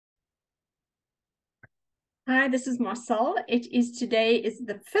Hi, this is Marcel. Today is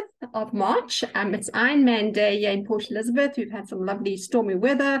the 5th of March. It's Ironman Day here in Port Elizabeth. We've had some lovely stormy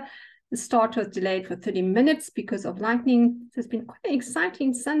weather. The start was delayed for 30 minutes because of lightning. So it's been quite an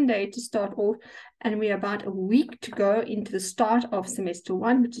exciting Sunday to start off. And we're about a week to go into the start of semester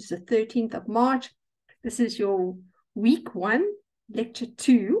 1, which is the 13th of March. This is your week 1, lecture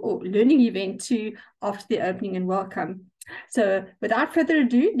 2, or learning event 2 after the opening and welcome. So without further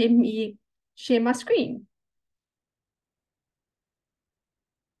ado, let me share my screen.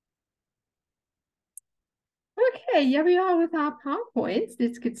 Okay, here we are with our PowerPoints.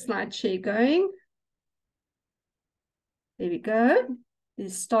 Let's get slide share going. There we go.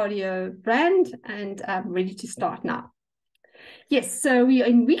 This Stadio brand, and I'm ready to start now. Yes, so we are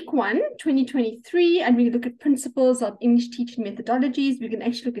in week 1, 2023, and we look at principles of English teaching methodologies. We can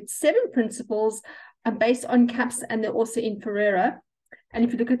actually look at 7 principles based on CAPS, and they're also in Ferreira. And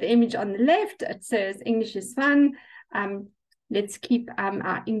if you look at the image on the left, it says English is fun. Let's keep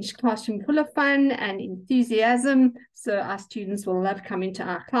our English classroom full of fun and enthusiasm, so our students will love coming to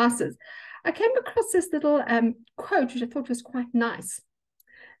our classes. I came across this little quote, which I thought was quite nice.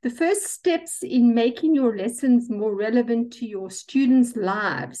 The first steps in making your lessons more relevant to your students'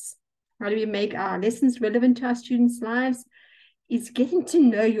 lives. How do we make our lessons relevant to our students' lives? Is getting to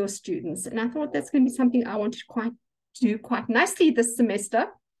know your students. And I thought that's going to be something I wanted to do quite nicely this semester.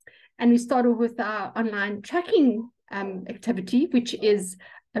 And we started with our online tracking activity, which is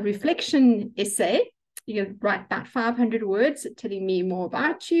a reflection essay. You write about 500 words telling me more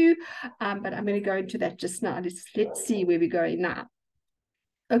about you, but I'm going to go into that just now. Let's see where we're going now.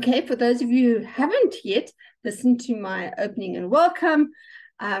 Okay, for those of you who haven't yet listened to my opening and welcome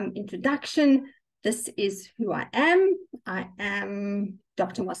introduction, this is who I am. I am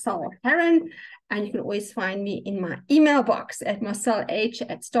Dr. Marcel Heron, and you can always find me in my email box at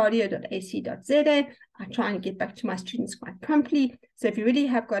marcelh@stadio.ac.za. I try and get back to my students quite promptly. So if you really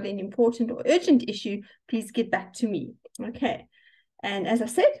have got an important or urgent issue, please get back to me. Okay. And as I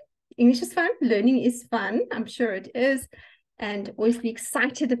said, English is fun. Learning is fun. I'm sure it is. And always be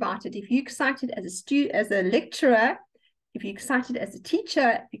excited about it. If you're excited as a student, as a lecturer, if you're excited as a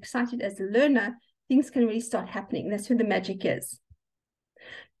teacher, if you're excited as a learner, things can really start happening. That's where the magic is.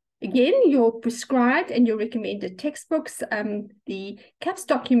 Again, your prescribed and your recommended textbooks. The CAPS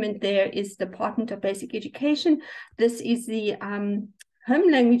document there is Department of Basic Education. This is the home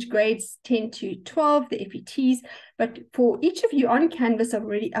language grades 10 to 12, the FETs. But for each of you on Canvas, I've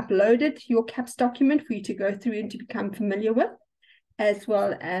already uploaded your CAPS document for you to go through and to become familiar with, as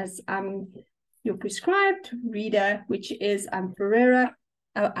well as your prescribed reader, which is Ferreira.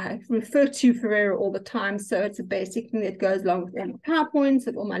 I refer to Ferreira all the time, so it's a basic thing that goes along with all my PowerPoints,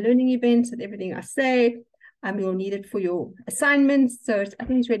 with all my learning events, and everything I say. You'll need it for your assignments, so I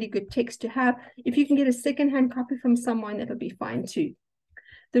think it's really good text to have. If you can get a secondhand copy from someone, that'll be fine too.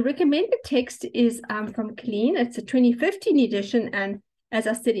 The recommended text is from Clean. It's a 2015 edition, and as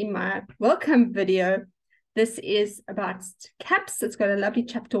I said in my welcome video, this is about CAPS. It's got a lovely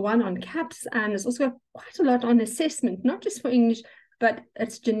chapter 1 on CAPS, and it's also got quite a lot on assessment, not just for English, but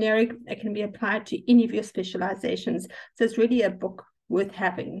it's generic. It can be applied to any of your specializations. So it's really a book worth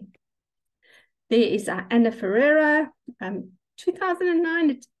having. There is Anna Ferreira, 2009.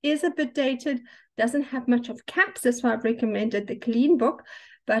 It is a bit dated, doesn't have much of CAPS. That's why I've recommended the Clean book.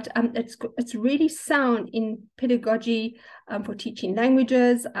 But it's really sound in pedagogy for teaching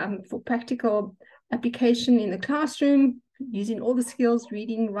languages, for practical application in the classroom, using all the skills,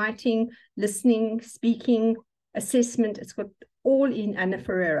 reading, writing, listening, speaking, assessment. It's got all in Anna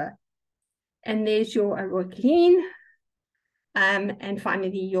Ferreira. And there's your Roy Clean, and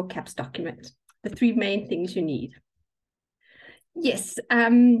finally your CAPS document, the 3 main things you need. Yes,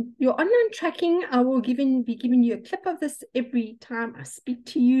 your online tracking, I will be giving you a clip of this every time I speak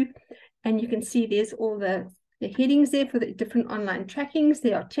to you, and you can see there's all the headings there for the different online trackings.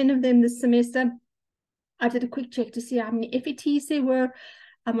 There are 10 of them this semester. I did a quick check to see how many FETs there were.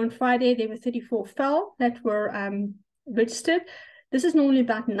 On Friday, there were 34 FEL that were registered. This is normally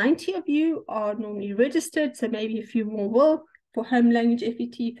about 90 of you are normally registered, so maybe a few more will. For home language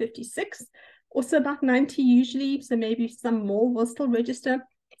FET 56, also about 90 usually, so maybe some more will still register.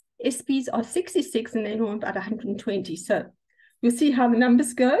 SPs are 66 and then about 120. So we'll see how the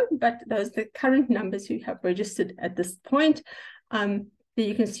numbers go, but those are the current numbers who have registered at this point. There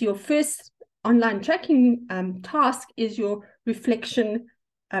you can see your first online tracking task is your reflection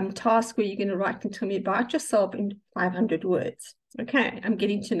task, where you're going to write and tell me about yourself in 500 words. Okay, I'm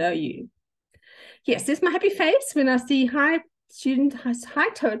getting to know you. Yes, there's my happy face when I see high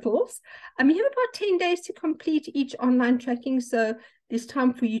totals. You have about 10 days to complete each online tracking, so There's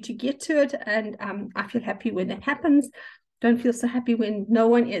time for you to get to it, and I feel happy when that happens. Don't feel so happy when no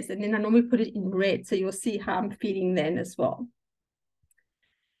one is. And then I normally put it in red, so you'll see how I'm feeling then as well.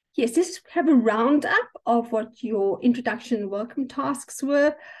 Yes, just have a roundup of what your introduction and welcome tasks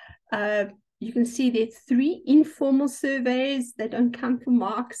were. You can see there's 3 informal surveys. They don't count for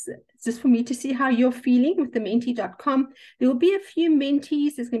marks. It's just for me to see how you're feeling with the Menti.com. There will be a few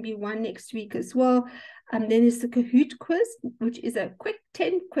mentees. There's going to be one next week as well. Then there's the Kahoot quiz, which is a quick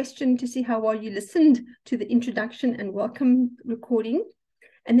 10 question to see how well you listened to the introduction and welcome recording.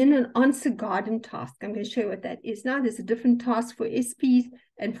 And then an answer garden task. I'm going to show you what that is now. There's a different task for SPs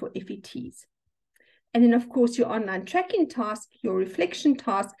and for FETs. And then, of course, your online tracking task, your reflection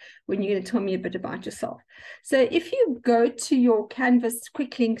task, when you're going to tell me a bit about yourself. So if you go to your Canvas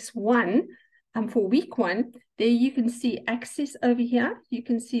Quick Links 1 for week 1, there you can see access over here. You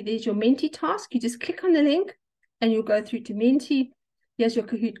can see there's your Menti task. You just click on the link and you'll go through to Menti. Here's your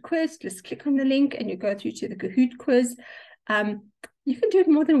Kahoot quiz. Just click on the link and you go through to the Kahoot quiz. You can do it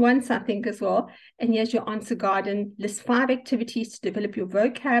more than once, I think, as well. And here's your answer garden. List 5 activities to develop your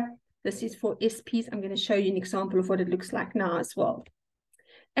vocab. This is for SPs. I'm going to show you an example of what it looks like now as well.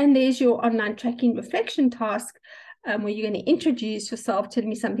 And there's your online tracking reflection task, where you're going to introduce yourself, tell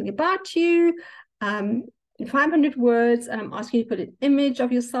me something about you, in 500 words. And I'm asking you to put an image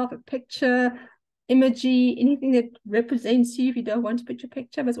of yourself, a picture, emoji, anything that represents you if you don't want to put your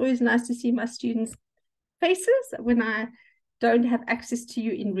picture. But it's always nice to see my students' faces when I don't have access to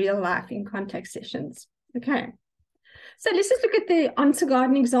you in real life in contact sessions. Okay. So let's just look at the answer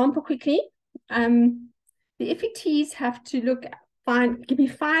garden example quickly. The FETs have to give me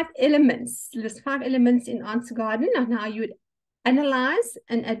 5 elements, list 5 elements in answer garden on how you would analyze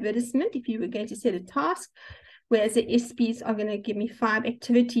an advertisement if you were going to set a task, whereas the SPs are going to give me 5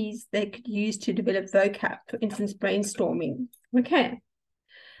 activities they could use to develop vocab, for instance, brainstorming. Okay.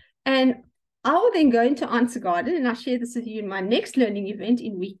 And I will then go into answer garden, and I'll share this with you in my next learning event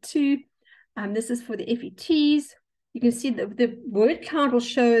in week 2. This is for the FETs. You can see the word cloud will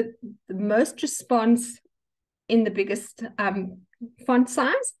show the most response in the biggest font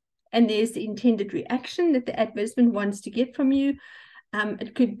size. And there's the intended reaction that the advertisement wants to get from you.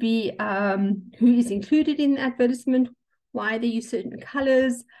 It could be who is included in the advertisement, why they use certain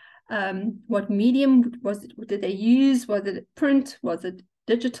colors, what medium did they use, was it print, was it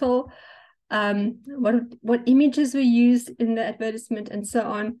digital, what images were used in the advertisement, and so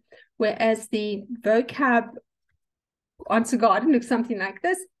on. Whereas the vocab answer garden looks something like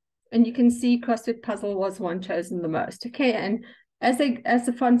this, and you can see crossword puzzle was one chosen the most. Okay, and as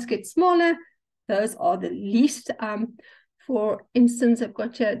the fonts get smaller, those are the least. For instance, I've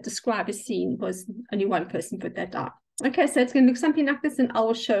got to describe a scene, was only one person put that down. Okay, so it's going to look something like this, and I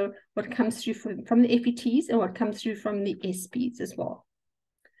will show what comes through from the FETs and what comes through from the SPs as well.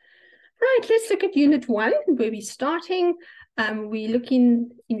 Right, let's look at Unit 1, where we're starting. We're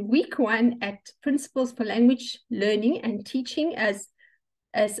looking in week 1 at principles for language learning and teaching as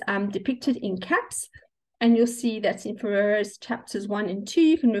depicted in caps. And you'll see that's in Ferreira's chapters 1 and 2.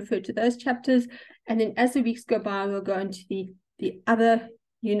 You can refer to those chapters. And then as the weeks go by, we'll go into the other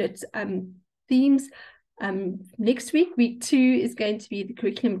units themes. Next week, week 2 is going to be the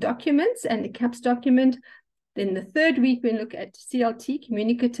curriculum documents and the caps document. Then the 3rd week, we'll look at CLT,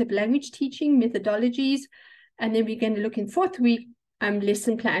 communicative language teaching methodologies. And then we're going to look in 4th week,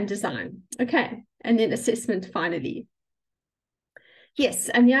 lesson plan design. Okay, and then assessment finally. Yes,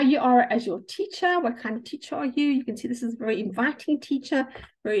 and here you are as your teacher. What kind of teacher are you? You can see this is a very inviting teacher,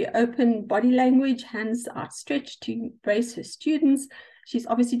 very open body language, hands outstretched to embrace her students. She's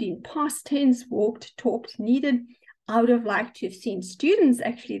obviously doing past tense, walked, talked, needed. I would have liked to have seen students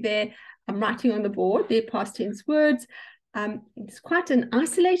actually there. I'm writing on the board their past tense words. It's quite an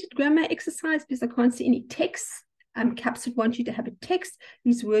isolated grammar exercise because I can't see any text. CAPS would want you to have a text.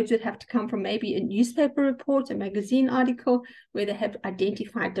 These words would have to come from maybe a newspaper report, a magazine article, where they have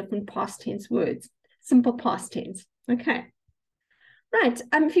identified different past tense words, simple past tense. Okay. Right.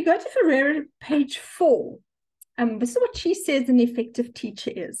 If you go to Ferreira, page 4, this is what she says an effective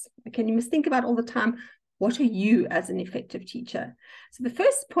teacher is. Okay, you must think about all the time, what are you as an effective teacher? So the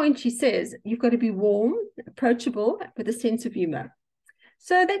first point she says, you've got to be warm, approachable, with a sense of humor.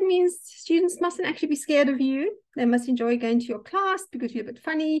 So that means students mustn't actually be scared of you. They must enjoy going to your class because you're a bit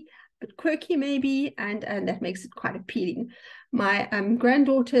funny, a bit quirky maybe, and that makes it quite appealing. My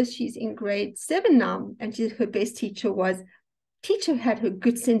granddaughter, she's in grade 7 now, and her best teacher had her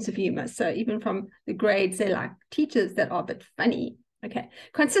good sense of humor. So even from the grades, they like teachers that are a bit funny. Okay,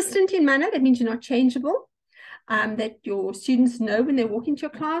 consistent in manner, that means you're not changeable. That your students know when they walk into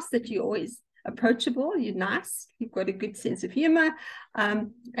your class that you're always approachable, you're nice, you've got a good sense of humor,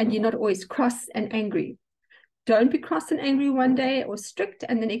 and you're not always cross and angry. Don't be cross and angry one day or strict,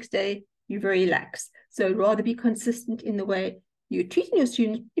 and the next day you're very lax. So rather be consistent in the way you're treating your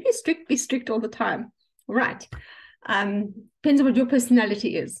students. If you're strict, be strict all the time. All right. Depends on what your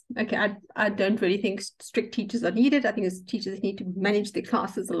personality is. Okay, I don't really think strict teachers are needed. I think as teachers need to manage their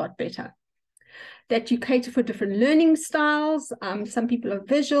classes a lot better. That you cater for different learning styles. Some people are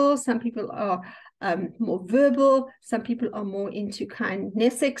visual, some people are more verbal, some people are more into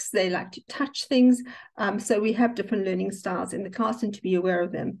kinesics, they like to touch things. So we have different learning styles in the class, and to be aware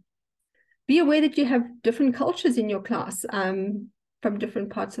of them. Be aware that you have different cultures in your class, from different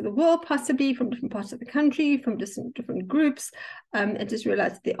parts of the world, possibly from different parts of the country, from different groups, and just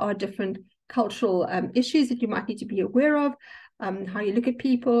realize that there are different cultural issues that you might need to be aware of. How you look at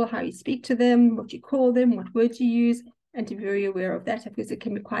people, how you speak to them, what you call them, what words you use, and to be very aware of that, because it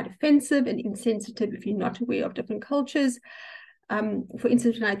can be quite offensive and insensitive if you're not aware of different cultures. For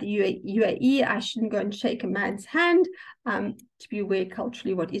instance, like the UAE, I shouldn't go and shake a man's hand, to be aware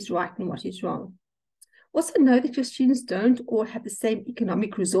culturally what is right and what is wrong. Also know that your students don't all have the same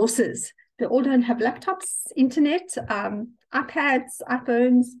economic resources. They all don't have laptops, internet, iPads,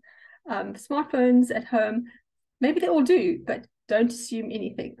 iPhones, smartphones at home. Maybe they all do, but don't assume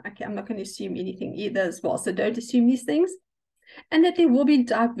anything. Okay, I'm not going to assume anything either as well. So don't assume these things. And that there will be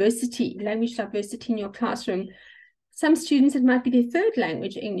diversity, language diversity in your classroom. Some students, it might be their third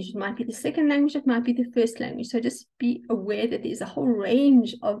language, English. It might be the second language. It might be the first language. So just be aware that there's a whole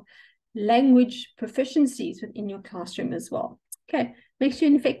range of language proficiencies within your classroom as well. Okay, makes you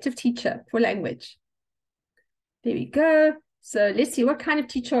an effective teacher for language. There we go. So let's see, what kind of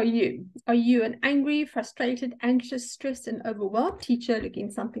teacher are you? Are you an angry, frustrated, anxious, stressed, and overwhelmed teacher looking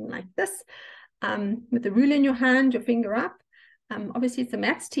something like this, with a ruler in your hand, your finger up? Obviously, it's a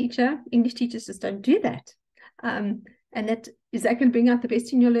maths teacher. English teachers just don't do that. And is that going to bring out the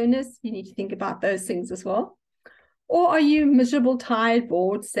best in your learners? You need to think about those things as well. Or are you miserable, tired,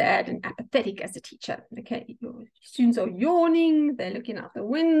 bored, sad, and apathetic as a teacher? Okay, your students are yawning, they're looking out the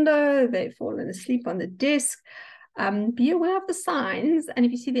window, they've fallen asleep on the desk. Be aware of the signs, and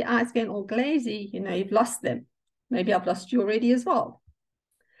if you see their eyes going all glazy, you know you've lost them. Maybe I've lost you already as well.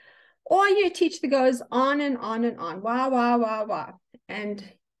 Or are you a teacher that goes on and on and on, wow, wow, wow, wow, and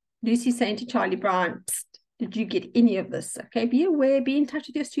Lucy's saying to Charlie Brown, psst, did you get any of this? Okay, be aware, be in touch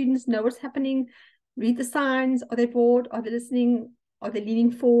with your students, know what's happening, read the signs. Are they bored? Are they listening? Are they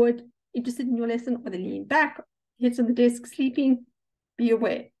leaning forward, interested in your lesson? Are they leaning back, heads on the desk, sleeping? Be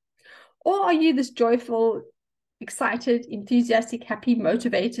aware. Or are you this joyful, excited, enthusiastic, happy,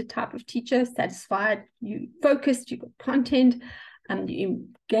 motivated type of teacher, satisfied, you focused, you've got content, you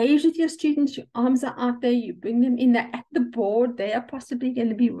engage with your students, your arms are out there, you bring them in, they're at the board, they are possibly going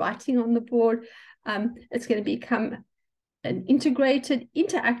to be writing on the board. It's going to become an integrated,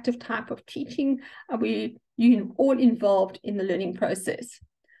 interactive type of teaching where you're all involved in the learning process.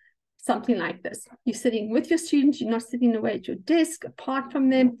 Something like this. You're sitting with your students, you're not sitting away at your desk, apart from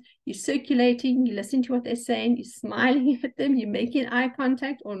them, you're circulating, you're listening to what they're saying, you're smiling at them, you're making eye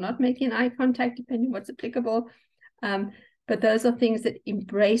contact or not making eye contact, depending on what's applicable. But those are things that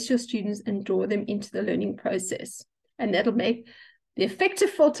embrace your students and draw them into the learning process. And that'll make the effective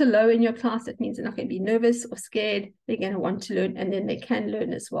filter low in your class. That means they're not going to be nervous or scared. They're going to want to learn, and then they can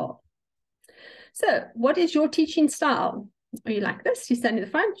learn as well. So what is your teaching style? Are you like this? You stand in the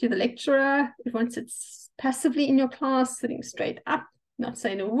front, you're the lecturer, everyone sits passively in your class, sitting straight up, not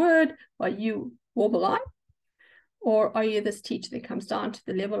saying a word while you wobble on? Or are you this teacher that comes down to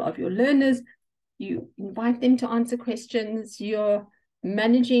the level of your learners? You invite them to answer questions, you're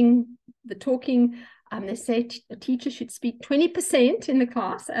managing the talking. They say a teacher should speak 20% in the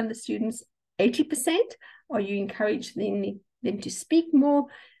class and the students 80%. Or you encourage them to speak more,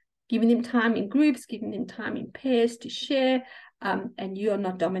 giving them time in groups, giving them time in pairs to share, and you are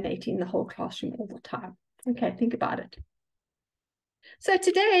not dominating the whole classroom all the time. Okay, think about it. So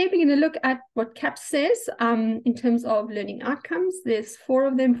today we're going to look at what CAPS says in terms of learning outcomes. There's 4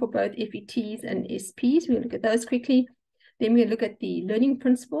 of them for both FETs and SPs. We'll look at those quickly. Then we'll look at the learning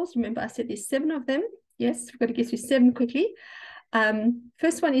principles. Remember, I said there's 7 of them. Yes, we've got to get through 7 quickly.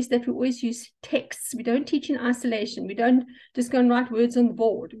 First one is that we always use texts. We don't teach in isolation. We don't just go and write words on the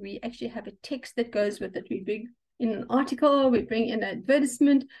board. We actually have a text that goes with it. We bring in an article, we bring in an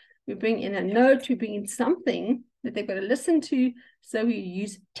advertisement, we bring in a note, we bring in something that they've got to listen to. So we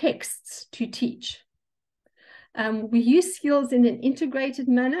use texts to teach. We use skills in an integrated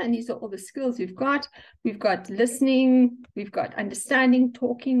manner, and these are all the skills we've got. We've got listening, we've got understanding,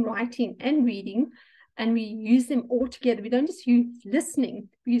 talking, writing, and reading. and we use them all together. We don't just use listening,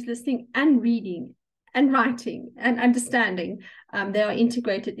 we use listening and reading and writing and understanding. They are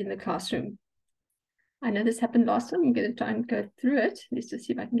integrated in the classroom. I know this happened last time. I'm going to try and go through it. Let's just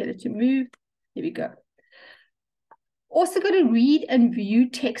see if I can get it to move. Here we go. Also got to read and view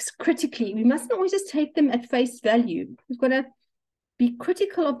text critically. We mustn't always just take them at face value. We've got to be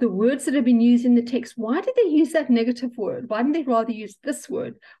critical of the words that have been used in the text. Why did they use that negative word? Why didn't they rather use this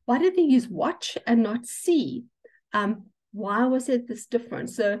word? Why did they use watch and not see? Why was it this different?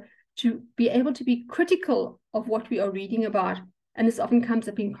 So to be able to be critical of what we are reading about, and this often comes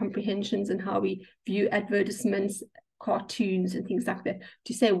up in comprehensions and how we view advertisements, cartoons, and things like that,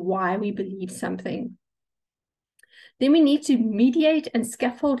 to say why we believe something. Then we need to mediate and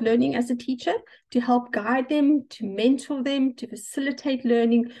scaffold learning as a teacher to help guide them, to mentor them, to facilitate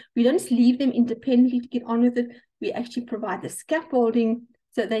learning. We don't just leave them independently to get on with it. We actually provide the scaffolding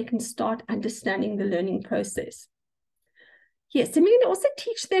so they can start understanding the learning process. Yes, and we're going to also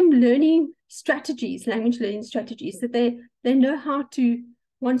teach them learning strategies, language learning strategies, so they know how to,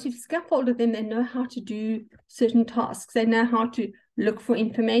 once you've scaffolded them, they know how to do certain tasks. They know how to look for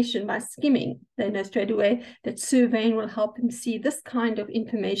information by skimming. They know straight away that surveying will help them see this kind of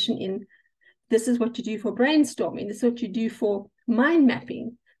information in, this is what you do for brainstorming, this is what you do for mind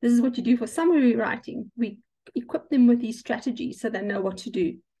mapping, this is what you do for summary writing. We equip them with these strategies so they know what to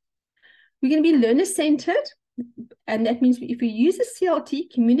do. We're going to be learner-centered. And that means if we use a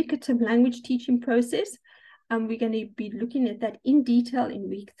CLT, communicative language teaching process, we're going to be looking at that in detail in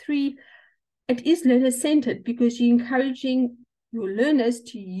week 3. It is learner-centered because you're encouraging your learners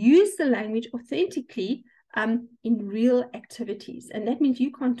to use the language authentically in real activities. And that means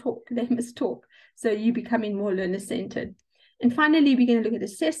you can't talk, they must talk. So you're becoming more learner-centered. And finally, we're going to look at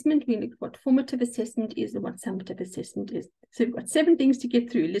assessment. We're going to look at what formative assessment is and what summative assessment is. So we've got 7 things to get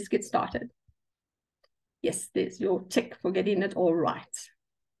through. Let's get started. Yes, there's your tick for getting it all right.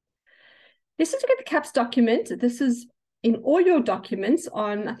 Let's just look at the CAPS document. This is in all your documents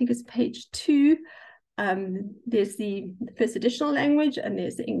on, I think it's page 2. There's the first additional language and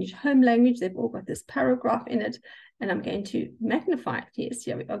there's the English home language. They've all got this paragraph in it, and I'm going to magnify it. Yes,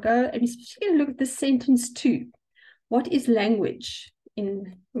 here we go. And we're just going to look at this sentence 2. What is language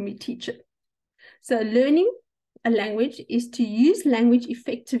when we teach it? So learning a language is to use language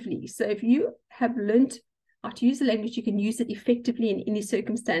effectively. So if you have learned how to use the language, you can use it effectively in any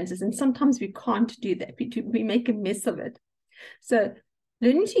circumstances. And sometimes we can't do that. We make a mess of it. So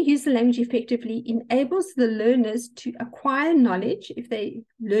learning to use the language effectively enables the learners to acquire knowledge, if they're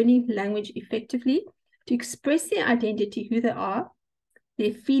learning language effectively, to express their identity, who they are,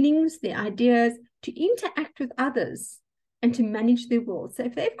 their feelings, their ideas, to interact with others, and to manage their world. So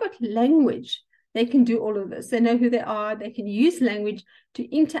if they've got language, they can do all of this. They know who they are. They can use language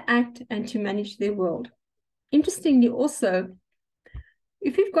to interact and to manage their world. Interestingly, also,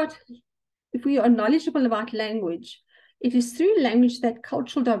 if we are knowledgeable about language, it is through language that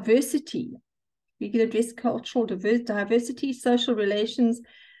cultural diversity, we can address cultural diversity, social relations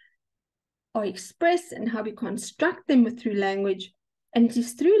are expressed and how we construct them through language. And it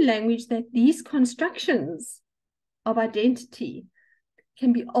is through language that these constructions of identity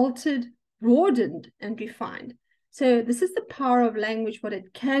can be altered, broadened, and refined. So this is the power of language, what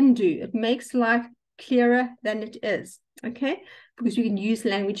it can do. It makes life clearer than it is, okay? Because we can use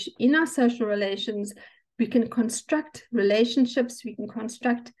language in our social relations. We can construct relationships. We can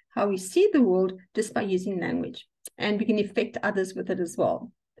construct how we see the world just by using language. And we can affect others with it as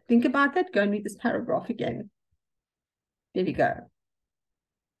well. Think about that. Go and read this paragraph again. There we go.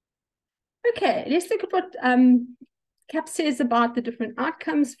 Okay, let's look at what CAPS says about the different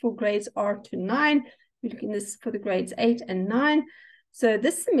outcomes for grades R to 9. We're looking at this for the grades 8 and 9. So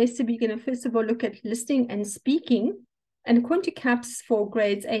this semester, we're going to first of all look at listening and speaking. And according to CAPS for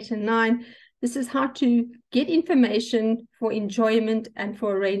grades 8 and 9, this is how to get information for enjoyment and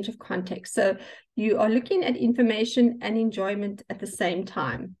for a range of contexts. So you are looking at information and enjoyment at the same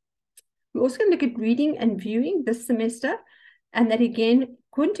time. We're also going to look at reading and viewing this semester. And that again,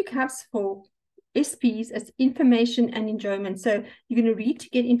 according to CAPS for SPs, as information and enjoyment. So you're going to read to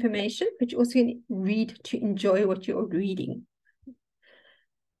get information, but you're also going to read to enjoy what you're reading.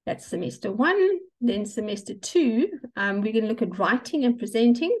 That's semester 1. Then semester 2, we're going to look at writing and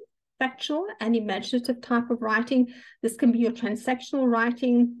presenting, factual and imaginative type of writing. This can be your transactional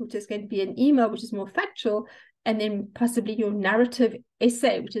writing, which is going to be an email, which is more factual, and then possibly your narrative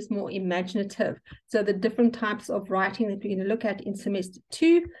essay, which is more imaginative. So the different types of writing that we're going to look at in semester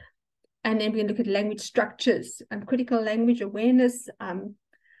 2. And then we're going to look at language structures and critical language awareness,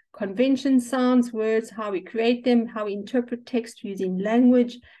 conventions, sounds, words, how we create them, how we interpret text using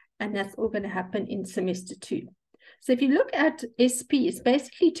language, And that's all going to happen in semester 2. So if you look at SP, it's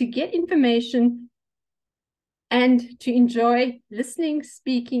basically to get information and to enjoy listening,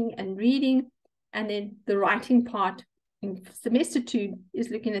 speaking, and reading. And then the writing part in semester 2 is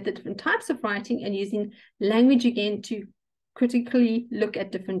looking at the different types of writing and using language again to critically look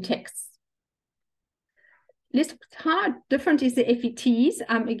at different texts. Let's look at how different is the FETs.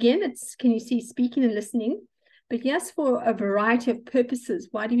 Again, it's, can you see, speaking and listening? But yes, for a variety of purposes.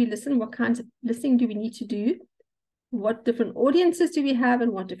 Why do we listen? What kinds of listening do we need to do? What different audiences do we have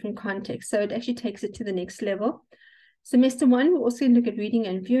and what different contexts? So it actually takes it to the next level. Semester 1, we're also going to look at reading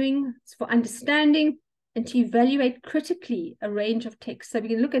and viewing. It's for understanding and to evaluate critically a range of texts. So we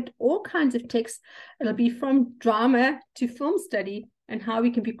can look at all kinds of texts. It'll be from drama to film study and how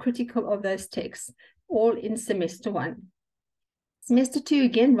we can be critical of those texts, all in semester 1. Semester 2,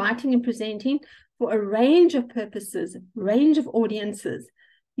 again, writing and presenting for a range of purposes, range of audiences,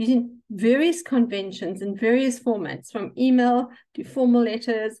 using various conventions and various formats, from email to formal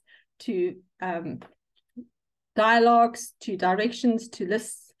letters to dialogues to directions to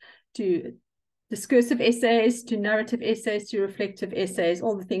lists to discursive essays to narrative essays to reflective essays,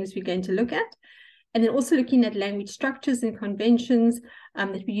 all the things we're going to look at. And then also looking at language structures and conventions,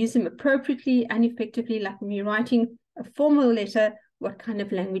 that we use them appropriately and effectively, like when we're writing a formal letter, what kind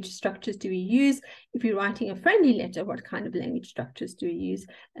of language structures do we use? If you're writing a friendly letter, what kind of language structures do we use?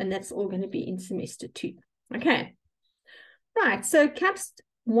 And that's all going to be in semester 2. Okay. Right. So CAPS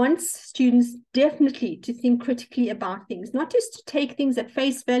wants students definitely to think critically about things, not just to take things at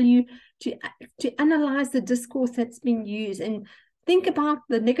face value, to analyze the discourse that's been used and think about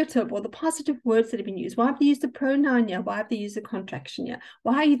the negative or the positive words that have been used. Why have they used a pronoun here? Why have they used a contraction here?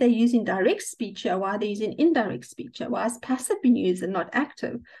 Why are they using direct speech here? Why are they using indirect speech here? Why has passive been used and not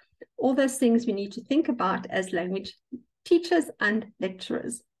active? All those things we need to think about as language teachers and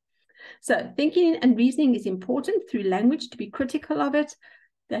lecturers. So thinking and reasoning is important through language, to be critical of it.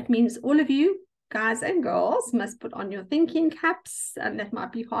 That means all of you, guys and girls, must put on your thinking caps, and that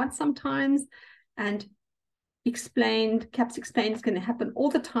might be hard sometimes. And CAPS Explained is going to happen all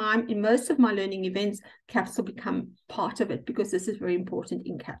the time. In most of my learning events, CAPS will become part of it because this is very important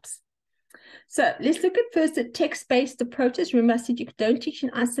in CAPS. So let's look at first at text-based approaches. Remember, I said you don't teach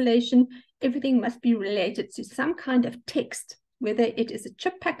in isolation. Everything must be related to some kind of text, whether it is a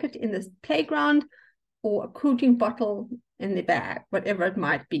chip packet in the playground or a cool drink bottle in the bag, whatever it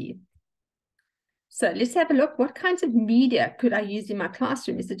might be. So let's have a look. What kinds of media could I use in my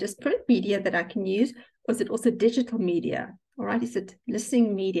classroom? Is it just print media that I can use? Or is it also digital media? All right, is it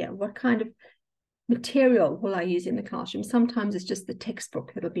listening media? What kind of material will I use in the classroom? Sometimes it's just the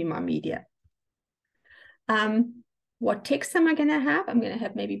textbook that'll be my media. What text am I going to have? I'm going to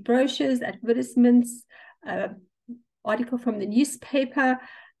have maybe brochures, advertisements, article from the newspaper,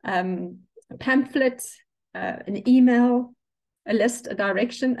 a pamphlet, an email, a list, a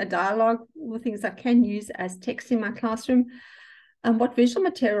direction, a dialogue, all the things I can use as text in my classroom. What visual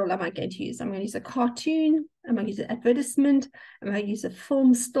material am I going to use? I'm going to use a cartoon. Am I going to use an advertisement? Am I going to use a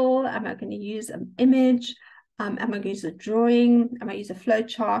film still? Am I going to use an image? Am I going to use a drawing? Am I going to use a flow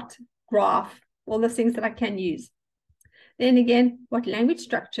chart, graph, all the things that I can use? Then again, what language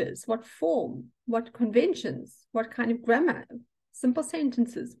structures, what form, what conventions, what kind of grammar, simple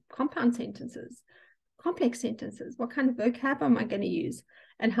sentences, compound sentences, complex sentences, what kind of vocab am I going to use,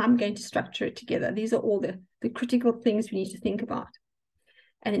 and how I'm going to structure it together. These are all the critical things we need to think about.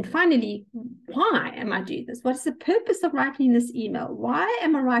 And then finally, why am I doing this? What is the purpose of writing this email? Why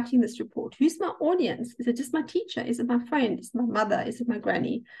am I writing this report? Who's my audience? Is it just my teacher? Is it my friend? Is it my mother? Is it my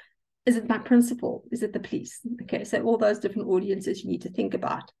granny? Is it my principal? Is it the police? Okay, so all those different audiences you need to think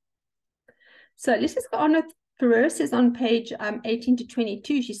about. So let's just go on with Ferrer says on page 18 to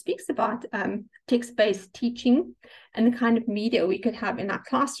 22, she speaks about text-based teaching and the kind of media we could have in our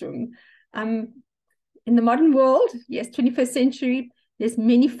classroom. In the modern world, yes, 21st century, there's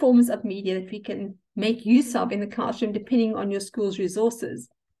many forms of media that we can make use of in the classroom depending on your school's resources.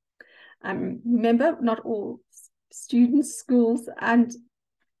 Remember, not all students, schools, and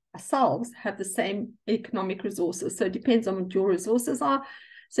ourselves have the same economic resources. So it depends on what your resources are.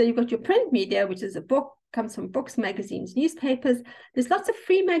 So you've got your print media, which is a book, comes from books, magazines, newspapers. There's lots of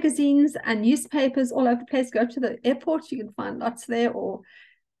free magazines and newspapers all over the place. Go to the airport, you can find lots there, or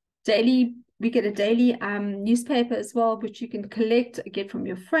daily, we get a daily newspaper as well, which you can collect, get from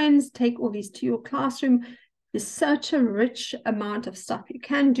your friends, take all these to your classroom. There's such a rich amount of stuff you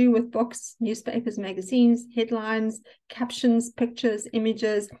can do with books, newspapers, magazines, headlines, captions, pictures,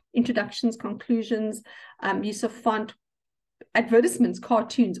 images, introductions, conclusions, use of font, advertisements,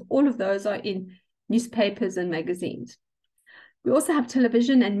 cartoons, all of those are in newspapers and magazines. We also have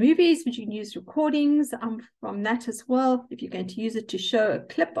television and movies, which you can use recordings from that as well. If you're going to use it to show a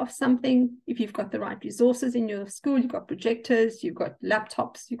clip of something, if you've got the right resources in your school, you've got projectors, you've got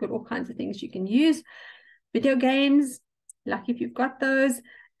laptops, you've got all kinds of things you can use. Video games, like if you've got those.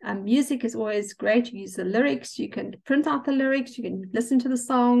 Music is always great. You use the lyrics. You can print out the lyrics. You can listen to the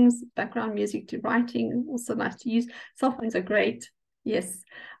songs, background music to writing. Also nice to use. Cell phones are great. Yes.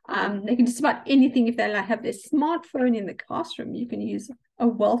 They can just about anything. If they have their smartphone in the classroom, you can use a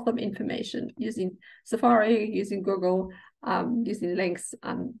wealth of information using Safari, using Google, using links,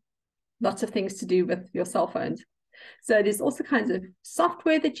 lots of things to do with your cell phones. So there's also kinds of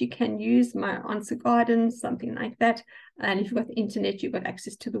software that you can use, My Answer Garden, something like that. And if you've got the internet, you've got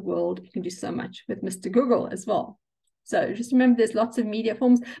access to the world. You can do so much with Mr. Google as well. So just remember, there's lots of media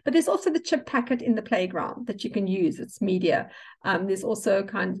forms, but there's also the chip packet in the playground that you can use. It's media. There's also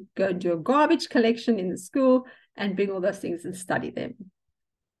kind of go and do a garbage collection in the school and bring all those things and study them.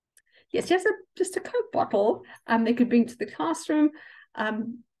 Yes, just a Coke bottle they could bring to the classroom.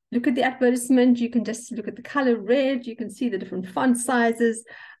 Look at the advertisement. You can just look at the color red. You can see the different font sizes.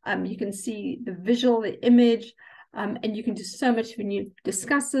 You can see the visual, the image, and you can do so much when you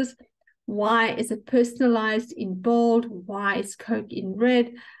discuss this. Why is it personalized in bold? Why is Coke in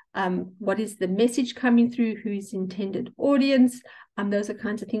red? What is the message coming through? Who's intended audience? Those are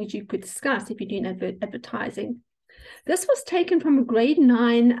kinds of things you could discuss if you're doing advertising. This was taken from a grade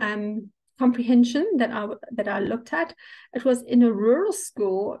 9 comprehension that I looked at. It was in a rural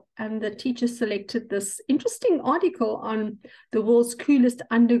school, and the teacher selected this interesting article on the world's coolest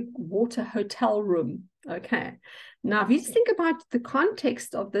underwater hotel room. Okay, now if you just think about the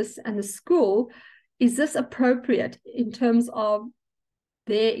context of this and the school, is this appropriate in terms of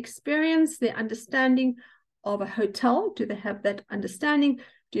their experience, their understanding of a hotel? Do they have that understanding?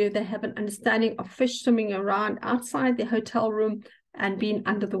 Do they have an understanding of fish swimming around outside the hotel room and being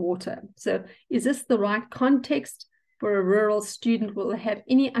under the water? So is this the right context for a rural student? Will they have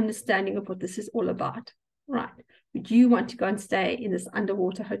any understanding of what this is all about? Right. Would you want to go and stay in this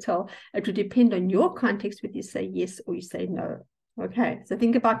underwater hotel? It would depend on your context whether you say yes or you say no. Okay, so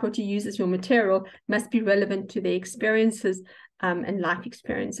think about what you use as your material must be relevant to their experiences and life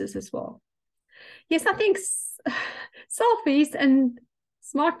experiences as well. Yes, I think selfies and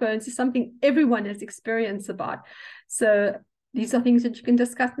smartphones is something everyone has experience about. So these are things that you can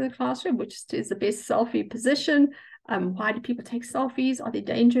discuss in the classroom, which is the best selfie position. Why do people take selfies? Are they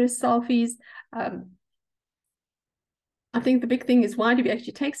dangerous selfies? I think the big thing is, why do we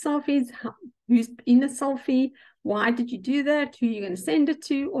actually take selfies? Who's in the selfie? Why did you do that? Who are you going to send it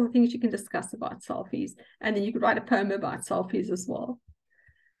to? All the things you can discuss about selfies. And then you could write a poem about selfies as well.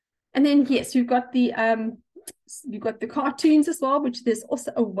 And then, yes, you've got the cartoons as well, which there's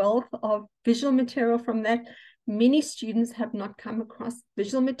also a wealth of visual material from that. Many students have not come across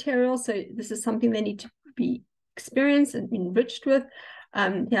visual material, so this is something they need to be experienced and enriched with.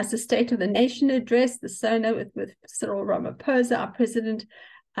 There's the State of the Nation address, the SONA with Cyril Ramaphosa, our president,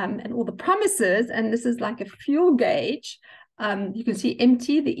 and all the promises. And this is like a fuel gauge. You can see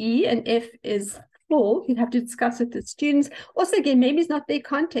empty, the E, and F is full. You'd have to discuss it with the students. Also, again, maybe it's not their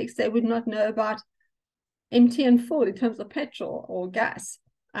context. They would not know about empty and full in terms of petrol or gas.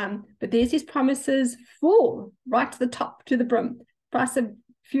 But there's these promises full, right to the top, to the brim. Price of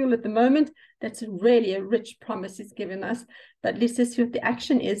fuel at the moment, that's really a rich promise he's given us. But let's just see what the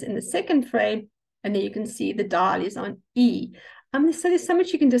action is in the second frame, and then you can see the dial is on E. So there's so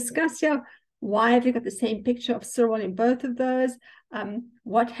much you can discuss here. Why have you got the same picture of Cyril in both of those?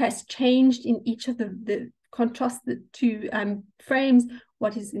 What has changed in each of the contrast the two frames?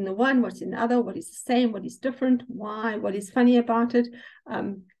 What is in the one, what's in the other, what is the same, what is different, why, what is funny about it?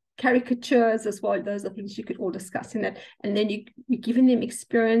 Caricatures as well, those are things you could all discuss in it. And then you're giving them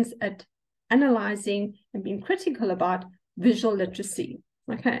experience at analyzing and being critical about visual literacy.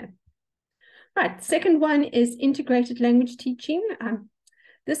 Okay. Right, second one is integrated language teaching.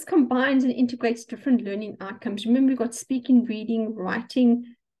 This combines and integrates different learning outcomes. Remember, we've got speaking, reading,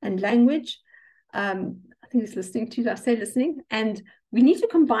 writing, and language. I think it's listening too, did I say listening? And we need to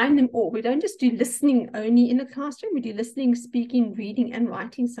combine them all. We don't just do listening only in the classroom. We do listening, speaking, reading, and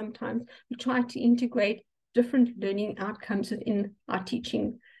writing sometimes. We try to integrate different learning outcomes within our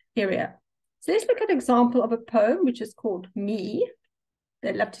teaching area. So let's look at an example of a poem, which is called Me.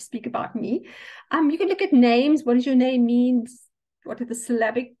 They love to speak about me. You can look at names. What does your name mean? What are the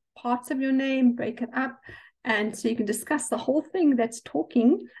syllabic parts of your name? Break it up. And so you can discuss the whole thing that's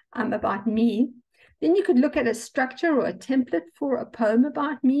talking about me. Then you could look at a structure or a template for a poem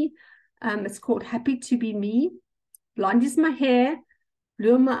about me. It's called Happy to Be Me. Blonde is my hair.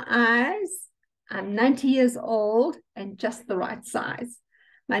 Blue are my eyes. I'm 90 years old and just the right size.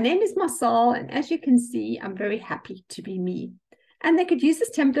 My name is Marcel, and as you can see, I'm very happy to be me. And they could use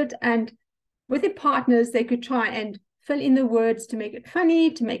this template, and with their partners, they could try and fill in the words to make it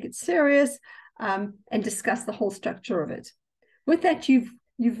funny, to make it serious, and discuss the whole structure of it. With that, you've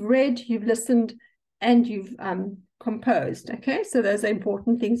read, you've listened, and you've composed. Okay, so those are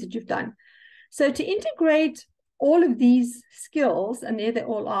important things that you've done. So to integrate all of these skills, and there they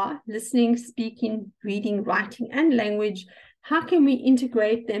all are: listening, speaking, reading, writing, and language. How can we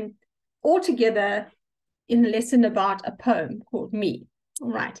integrate them all together in the lesson about a poem called Me?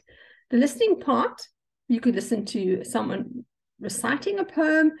 All right. The listening part, you could listen to someone reciting a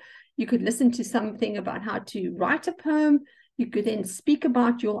poem. You could listen to something about how to write a poem. You could then speak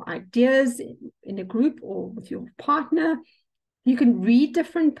about your ideas in a group or with your partner. You can read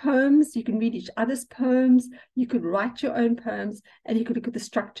different poems. You can read each other's poems. You could write your own poems, and you could look at the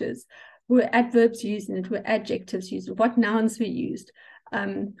structures. Were adverbs used in it? Were adjectives used? What nouns were used?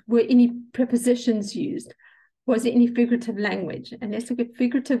 Were any prepositions used? Was there any figurative language? And let's look at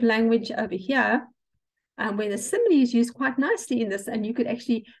figurative language over here, where the simile is used quite nicely in this, and you could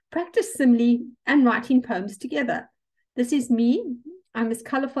actually practice simile and writing poems together. This is me. I'm as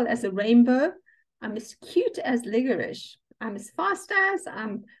colorful as a rainbow. I'm as cute as licorice. I'm as fast as,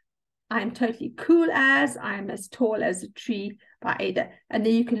 I'm totally cool as, I'm as tall as a tree, by Ada. And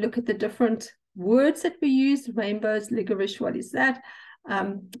then you can look at the different words that we use: rainbows, licorice, what is that?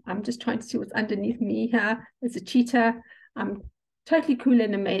 I'm just trying to see what's underneath me here. It's a cheetah. I'm totally cool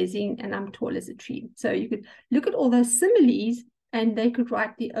and amazing, and I'm tall as a tree. So you could look at all those similes, and they could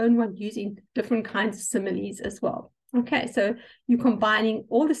write their own one using different kinds of similes as well. Okay, so you're combining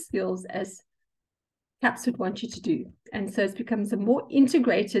all the skills as TEFFS would want you to do. And so it becomes a more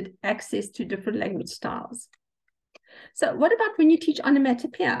integrated access to different language styles. So what about when you teach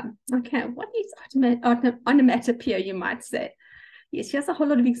onomatopoeia? Okay, what is onomatopoeia, you might say? Yes, here's a whole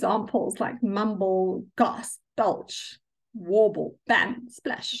lot of examples like mumble, gasp, belch, warble, bam,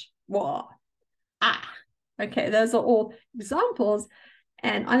 splash, wah, ah. Okay, those are all examples.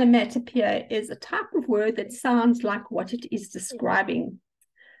 And onomatopoeia is a type of word that sounds like what it is describing.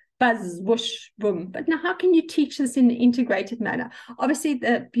 Buzz, whoosh, boom. But now how can you teach this in an integrated manner? Obviously,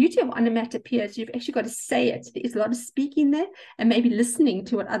 the beauty of onomatopoeia is you've actually got to say it. There's a lot of speaking there and maybe listening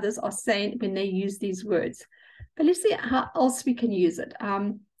to what others are saying when they use these words. But let's see how else we can use it.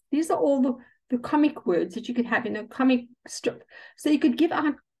 These are all the comic words that you could have in a comic strip. So you could give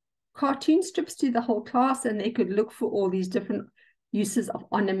out cartoon strips to the whole class, and they could look for all these different uses of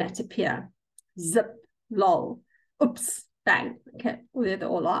onomatopoeia. Zip, lol, oops, bang. Okay, well, there they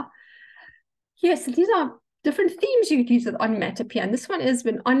all are. Yes, so these are different themes you could use with onomatopoeia. And this one is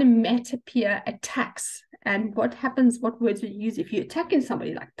when onomatopoeia attacks. And what happens, what words would you use if you're attacking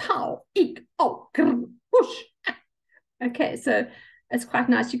somebody, like pow, eek, oh, grr, whoosh. Okay, so it's quite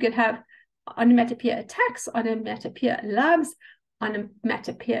nice. You could have onomatopoeia attacks, onomatopoeia loves,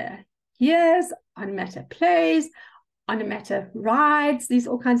 onomatopoeia hears, onomatopoeia plays, onomatopoeia rides. These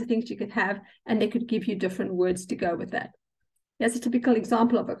are all kinds of things you could have, and they could give you different words to go with that. Here's a typical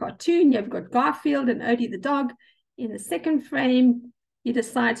example of a cartoon. You've got Garfield and Odie the dog. In the second frame, he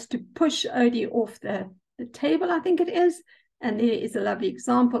decides to push Odie off the table, I think it is. And there is a lovely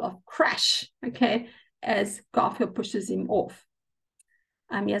example of crash, okay, as Garfield pushes him off.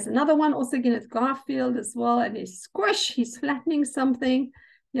 Here's another one, also again, it's Garfield as well, and there's squish, he's flattening something.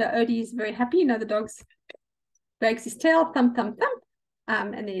 Yeah, Odie is very happy. You know, the dog wags his tail, thump, thump, thump.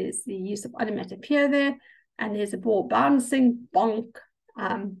 And there's the use of onomatopoeia there. And there's a ball bouncing, bonk,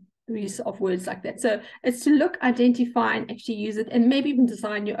 the use of words like that. So it's to look, identify, and actually use it, and maybe even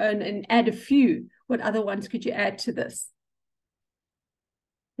design your own and add a few. What other ones could you add to this?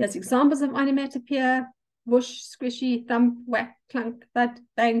 There's examples of onomatopoeia: whoosh, squishy, thump, whack, clunk, thud,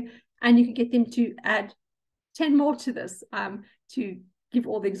 bang. And you can get them to add 10 more to this to give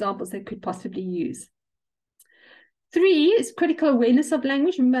all the examples they could possibly use. 3 is critical awareness of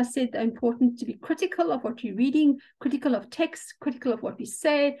language. Remember, I said they're important to be critical of what you're reading, critical of text, critical of what we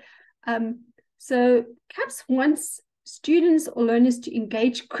say. So TEFFS wants students or learners to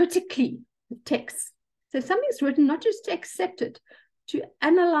engage critically with text. So if something's written, not just to accept it, to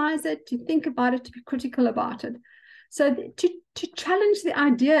analyze it, to think about it, to be critical about it. So to challenge the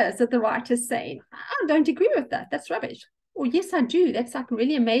ideas that the writer's saying. I don't agree with that. That's rubbish. Or yes, I do. That's like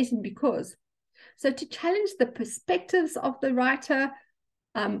really amazing because. So to challenge the perspectives of the writer,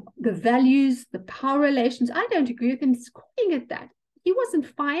 the values, the power relations. I don't agree with him calling it that. He wasn't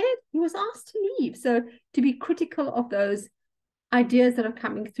fired. He was asked to leave. So to be critical of those ideas that are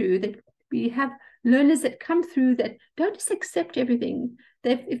coming through, that we have learners that come through that don't just accept everything.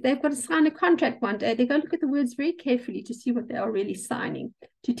 If they've got to sign a contract one day, they go look at the words very carefully to see what they are really signing,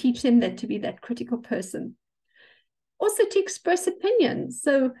 to teach them that to be that critical person. Also to express opinions.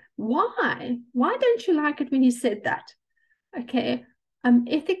 So why don't you like it when he said that? Okay,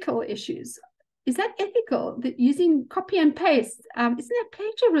 ethical issues. Is that ethical? That using copy and paste, isn't that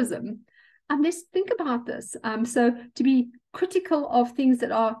plagiarism? Let's think about this. So to be critical of things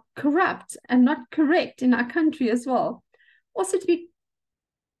that are corrupt and not correct in our country as well. Also to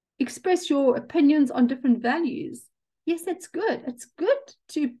express your opinions on different values. Yes, that's good. It's good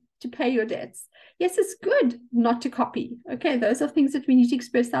to pay your debts. Yes, it's good not to copy. Okay, those are things that we need to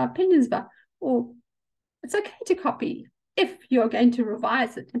express our opinions about. Or it's okay to copy if you're going to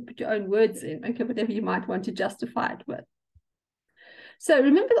revise it and put your own words in, okay, whatever you might want to justify it with. So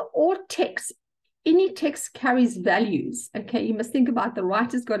remember that all text, any text carries values, okay? You must think about the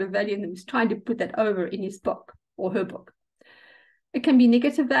writer's got a value and he's trying to put that over in his book or her book. It can be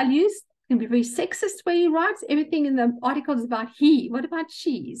negative values. It can be very sexist where he writes. Everything in the article is about he. What about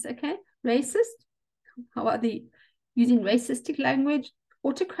she's, okay? Racist. How are they using racistic language?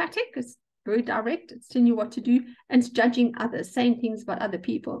 Autocratic. It's very direct. It's telling you what to do. And it's judging others, saying things about other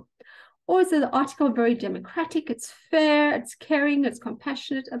people. Or is the article very democratic? It's fair, it's caring, it's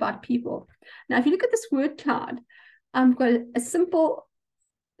compassionate about people. Now, if you look at this word cloud, I've got a simple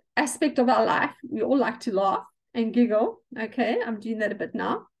aspect of our life. We all like to laugh and giggle. Okay, I'm doing that a bit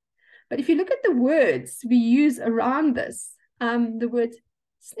now. But if you look at the words we use around this, the word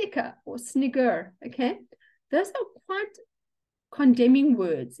snicker or snigger, okay, those are quite condemning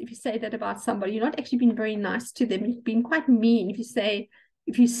words. If you say that about somebody, you're not actually being very nice to them. You're being quite mean.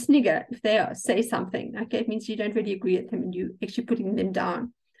 If you snigger, if they say something, okay, it means you don't really agree with them and you're actually putting them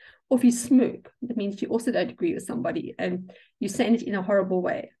down. Or if you smirk, that means you also don't agree with somebody and you're saying it in a horrible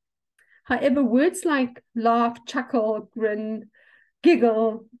way. However, words like laugh, chuckle, grin,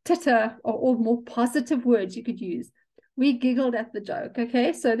 giggle, titter are all more positive words you could use. We giggled at the joke,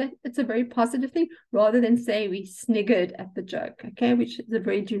 okay? So that it's a very positive thing rather than say we sniggered at the joke, okay? Which is a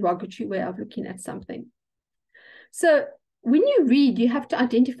very derogatory way of looking at something. So when you read, you have to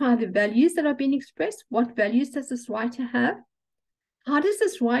identify the values that are being expressed. What values does this writer have? How does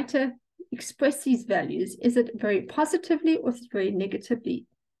this writer express these values? Is it very positively or is it very negatively?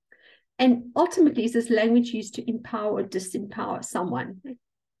 And ultimately, is this language used to empower or disempower someone?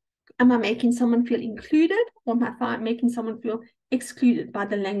 Am I making someone feel included or am I making someone feel excluded by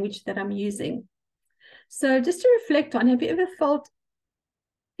the language that I'm using? So just to reflect on, have you ever felt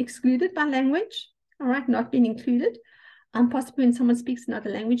excluded by language? All right, not being included. Possibly when someone speaks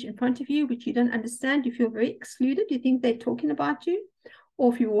another language in front of you, which you don't understand, you feel very excluded. You think they're talking about you.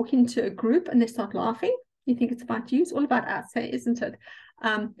 Or if you walk into a group and they start laughing, you think it's about you. It's all about us, hey, isn't it?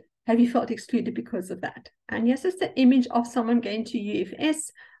 Have you felt excluded because of that? And yes, it's the image of someone going to UFS,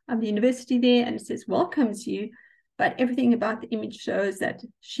 the university there, and it says welcomes you, but everything about the image shows that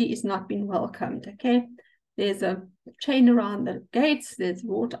she is not being welcomed, okay? There's a chain around the gates, there's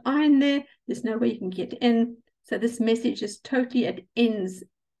wrought iron there, there's no way you can get in. So this message is totally at ends,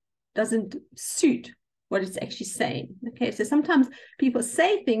 doesn't suit what it's actually saying. Okay, so sometimes people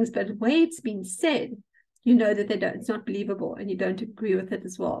say things, but the way it's been said, you know that it's not believable and you don't agree with it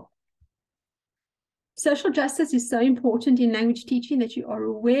as well. Social justice is so important in language teaching, that you are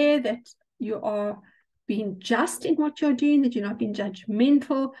aware that you are being just in what you're doing, that you're not being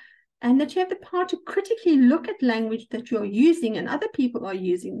judgmental, and that you have the power to critically look at language that you're using and other people are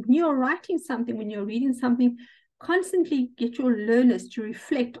using. When you're writing something, when you're reading something, constantly get your learners to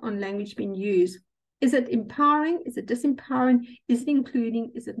reflect on language being used. Is it empowering? Is it disempowering? Is it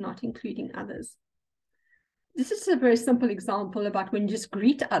including? Is it not including others? This is a very simple example about when you just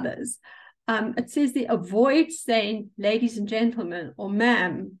greet others. It says they avoid saying ladies and gentlemen or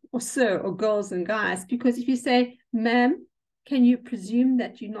ma'am or sir or girls and guys, because if you say ma'am, can you presume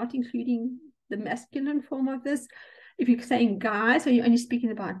that you're not including the masculine form of this? If you're saying guys, are you only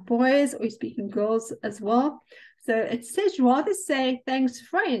speaking about boys or you're speaking girls as well? So it says rather say thanks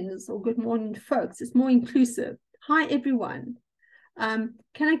friends or good morning folks. It's more inclusive. Hi everyone. Can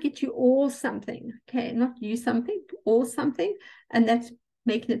I get you all something? Okay, not you something, all something. And that's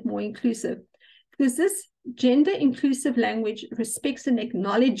making it more inclusive. Because this gender inclusive language respects and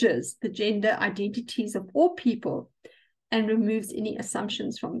acknowledges the gender identities of all people and removes any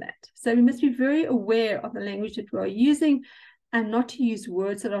assumptions from that. So we must be very aware of the language that we are using and not to use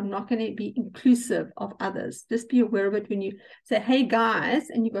words that are not going to be inclusive of others. Just be aware of it when you say, hey guys,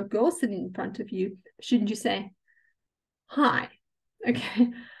 and you've got girls sitting in front of you. Shouldn't you say, hi?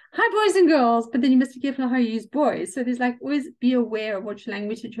 Okay, hi, boys and girls, but then you must be careful how you use boys. So there's like always be aware of which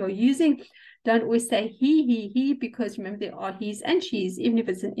language that you're using. Don't always say he, because remember there are he's and she's, even if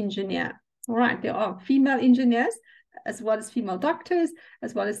it's an engineer. All right, there are female engineers as well as female doctors,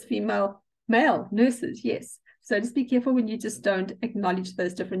 as well as male nurses, yes. So just be careful when you just don't acknowledge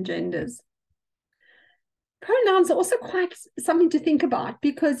those different genders. Pronouns are also quite something to think about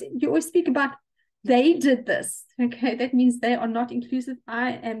because you always speak about they did this. Okay, that means they are not inclusive.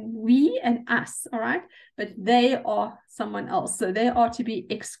 I am we and us, all right? But they are someone else. So they are to be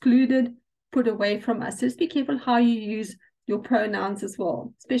excluded, put away from us. So just be careful how you use your pronouns as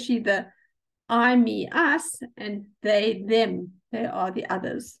well, especially the I, me, us, and they, them. They are the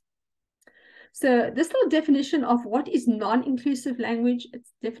others. So this little definition of what is non-inclusive language,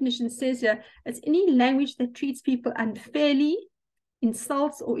 its definition says here, it's any language that treats people unfairly,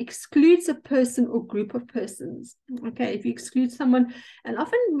 insults or excludes a person or group of persons. Okay, if you exclude someone, and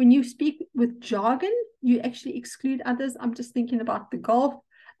often when you speak with jargon, you actually exclude others. I'm just thinking about the golf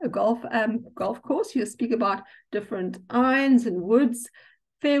course. You'll speak about different irons and woods,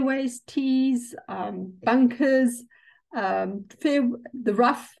 fairways, tees, bunkers, the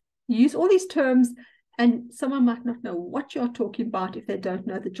rough. You use all these terms and someone might not know what you're talking about if they don't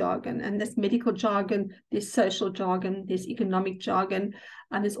know the jargon. And there's medical jargon, there's social jargon, there's economic jargon,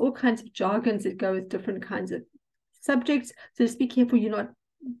 and there's all kinds of jargons that go with different kinds of subjects. So just be careful you're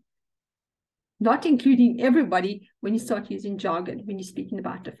not including everybody when you start using jargon, when you're speaking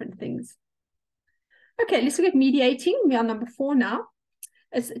about different things. Okay, let's look at mediating. We are number 4 now.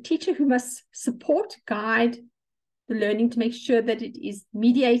 It's a teacher who must support, guide the learning to make sure that it is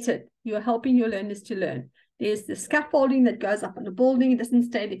mediated. You're helping your learners to learn. There's the scaffolding that goes up on the building. It doesn't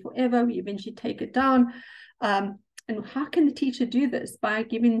stay there forever. We eventually take it down. And how can the teacher do this? By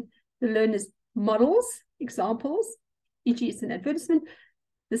giving the learners models, examples, e.g. it's an advertisement.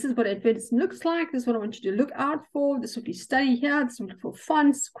 This is what advertisement looks like. This is what I want you to look out for. This will be study here. This will look for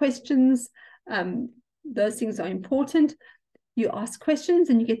fonts, questions. Those things are important. You ask questions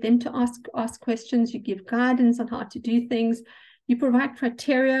and you get them to ask questions. You give guidance on how to do things. You provide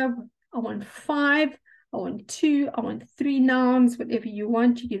criteria. I want 5, I want 2, I want 3 nouns, whatever you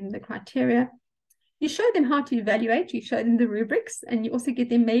want. You give them the criteria. You show them how to evaluate. You show them the rubrics, and you also get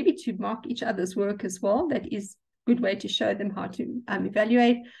them maybe to mark each other's work as well. That is a good way to show them how to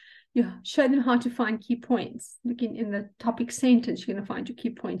evaluate. You show them how to find key points. Looking in the topic sentence, you're going to find your key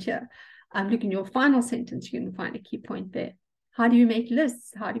point here. Look in your final sentence, you're going to find a key point there. How do you make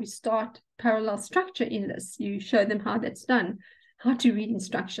lists? How do you start parallel structure in lists? You show them how that's done, how to read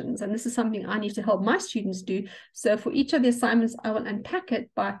instructions. And this is something I need to help my students do. So for each of the assignments, I will unpack it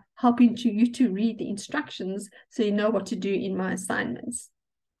by helping you to read the instructions so you know what to do in my assignments.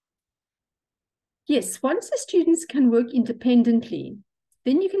 Yes, once the students can work independently,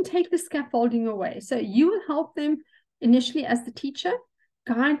 then you can take the scaffolding away. So you will help them initially as the teacher,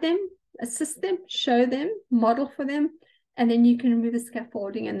 guide them, assist them, show them, model for them, and then you can remove the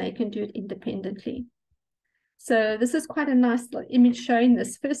scaffolding and they can do it independently. So this is quite a nice little image showing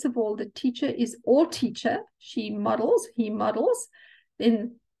this. First of all, the teacher is all teacher. She models, he models,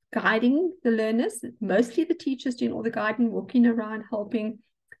 then guiding the learners. Mostly the teachers doing all the guiding, walking around, helping.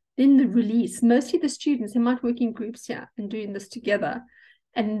 Then the release. Mostly the students, they might work in groups here and doing this together.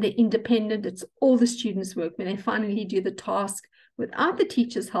 And the independent, it's all the students' work when they finally do the task without the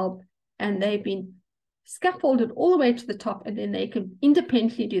teacher's help, and they've been scaffolded all the way to the top, and then they can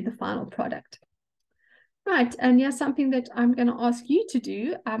independently do the final product. Right, and here's something that I'm going to ask you to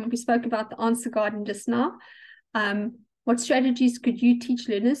do. We spoke about the answer garden just now. What strategies could you teach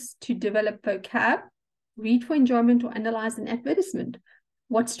learners to develop vocab, read for enjoyment, or analyze an advertisement?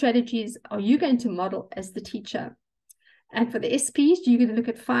 What strategies are you going to model as the teacher? And for the SPs, you're going to look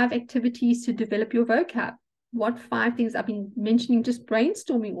at 5 activities to develop your vocab. What 5 things I've been mentioning, just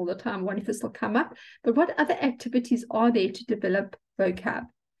brainstorming all the time, wondering if this will come up, but what other activities are there to develop vocab?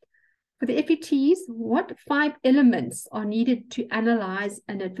 For the FETs, what 5 elements are needed to analyze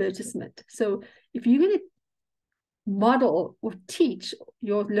an advertisement? So if you're going to model or teach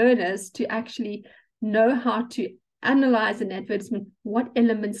your learners to actually know how to analyze an advertisement, what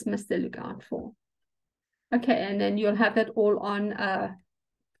elements must they look out for? Okay, and then you'll have that all on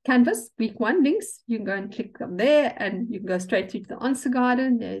Canvas, week 1 links. You can go and click them there and you can go straight to the answer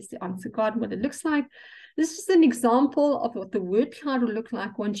garden. There's the answer garden, what it looks like. This is an example of what the word cloud will look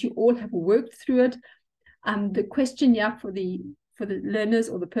like once you all have worked through it. The question here for the learners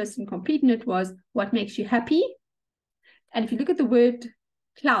or the person completing it was, what makes you happy? And if you look at the word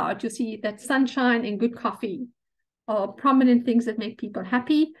cloud, you'll see that sunshine and good coffee are prominent things that make people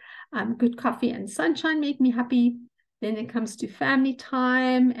happy. Good coffee and sunshine make me happy. then it comes to family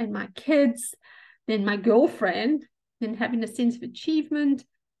time and my kids, then my girlfriend, then having a sense of achievement,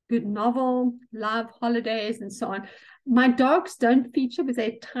 good novel, love, holidays, and so on. My dogs don't feature because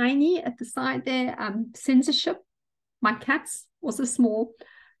they're tiny at the side there. Censorship. My cats, also small.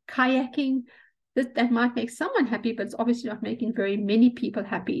 Kayaking. That might make someone happy, but it's obviously not making very many people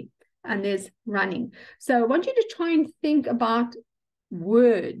happy. And there's running. So I want you to try and think about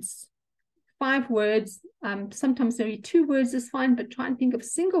words. 5 words. Sometimes maybe 2 words is fine, but try and think of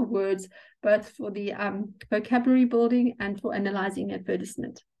single words, both for the vocabulary building and for analyzing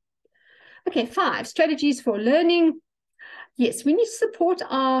advertisement. Okay, 5 strategies for learning. Yes, we need to support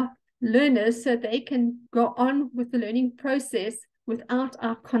our learners so they can go on with the learning process without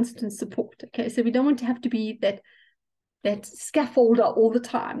our constant support. Okay, so we don't want to have to be that scaffolder all the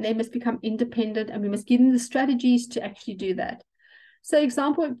time. They must become independent, and we must give them the strategies to actually do that. So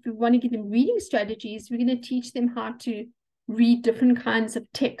example, if we want to give them reading strategies, we're going to teach them how to read different kinds of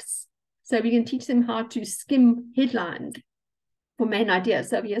texts. So we're going to teach them how to skim headlines for main ideas.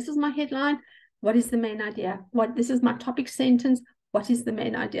 So this is my headline. What is the main idea? This is my topic sentence. What is the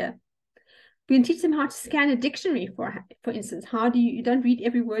main idea? We can teach them how to scan a dictionary, for instance. How do you don't read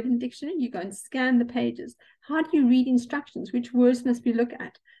every word in the dictionary, you go and scan the pages. How do you read instructions? Which words must we look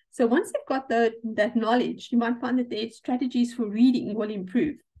at? So once they've got that knowledge, you might find that their strategies for reading will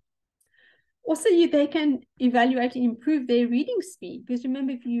improve. Also, they can evaluate and improve their reading speed, because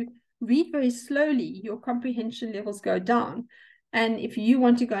remember, if you read very slowly, your comprehension levels go down. And if you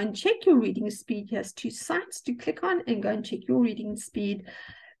want to go and check your reading speed, here's 2 sites to click on and go and check your reading speed.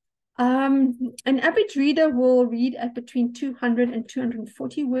 An average reader will read at between 200 and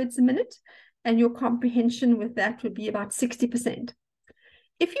 240 words a minute, and your comprehension with that would be about 60%.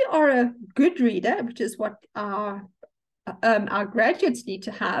 If you are a good reader, which is what our graduates need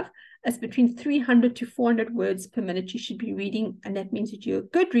to have, it's between 300 to 400 words per minute you should be reading, and that means that you're a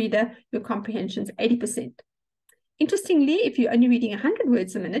good reader, your comprehension is 80%. Interestingly, if you're only reading 100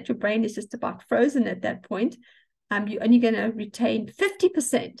 words a minute, your brain is just about frozen at that point. You're only going to retain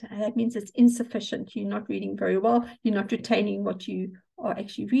 50%. And that means it's insufficient. You're not reading very well. You're not retaining what you are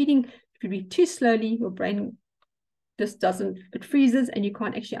actually reading. If you read too slowly, your brain just doesn't, it freezes, and you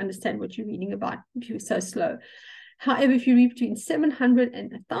can't actually understand what you're reading about if you're so slow. However, if you read between 700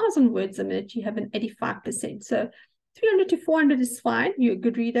 and 1,000 words a minute, you have an 85%. So 300 to 400 is fine. You're a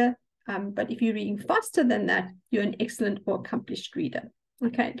good reader. But if you're reading faster than that, you're an excellent or accomplished reader.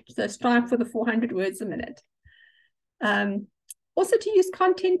 Okay, so strive for the 400 words a minute. Also, to use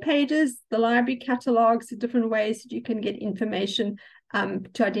content pages, the library catalogs, the different ways that you can get information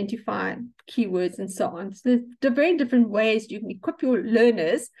to identify keywords and so on. So there's very different ways you can equip your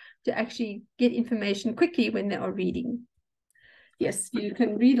learners to actually get information quickly when they are reading. Yes, you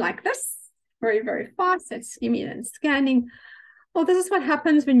can read like this, very, very fast. That's skimming and scanning. Well, this is what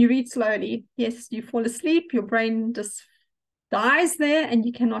happens when you read slowly. Yes, you fall asleep, your brain just dies there, and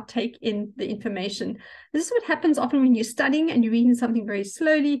you cannot take in the information. This is what happens often when you're studying and you're reading something very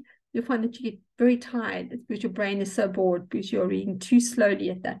slowly. You'll find that you get very tired because your brain is so bored because you're reading too slowly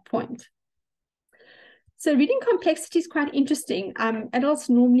at that point. So reading complexity is quite interesting. Adults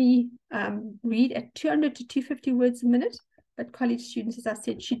normally read at 200 to 250 words a minute, but college students, as I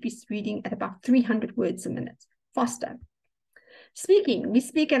said, should be reading at about 300 words a minute, faster. Speaking, we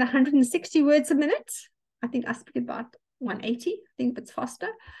speak at 160 words a minute. I think I speak about 180, I think it's faster.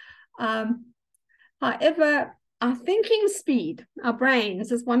 However, our thinking speed, our brains,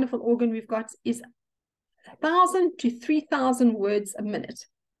 this wonderful organ we've got, is 1,000 to 3,000 words a minute.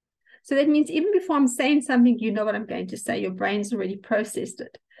 So that means even before I'm saying something, you know what I'm going to say. Your brain's already processed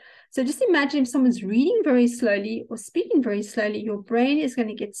it. So just imagine if someone's reading very slowly or speaking very slowly, your brain is going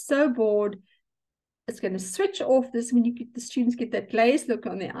to get so bored. It's going to switch off. This when the students get that glazed look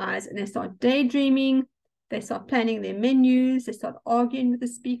on their eyes and they start daydreaming. They start planning their menus. They start arguing with the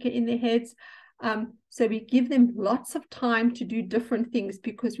speaker in their heads. So we give them lots of time to do different things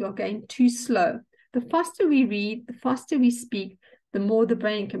because we are going too slow. The faster we read, the faster we speak, the more the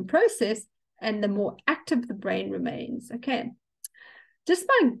brain can process and the more active the brain remains. Okay. Just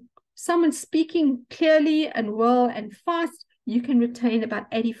by someone speaking clearly and well and fast, you can retain about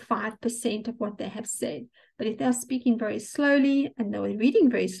 85% of what they have said. But if they're speaking very slowly and they're reading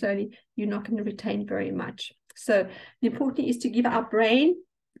very slowly, you're not going to retain very much. So the important thing is to give our brain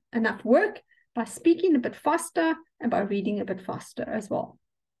enough work by speaking a bit faster and by reading a bit faster as well.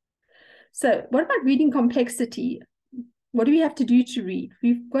 So what about reading complexity? What do we have to do to read?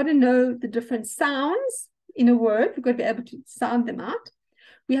 We've got to know the different sounds in a word. We've got to be able to sound them out.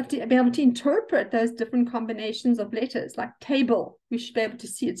 We have to be able to interpret those different combinations of letters, like table. We should be able to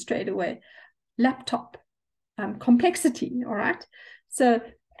see it straight away. Laptop, complexity, all right? So,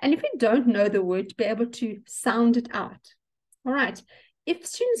 and if you don't know the word, to be able to sound it out, all right? If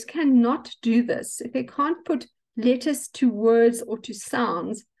students cannot do this, if they can't put letters to words or to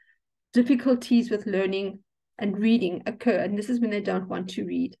sounds, difficulties with learning and reading occur. And this is when they don't want to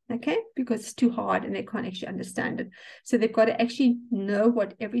read, okay? Because it's too hard and they can't actually understand it. So they've got to actually know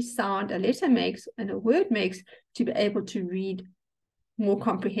what every sound a letter makes and a word makes to be able to read more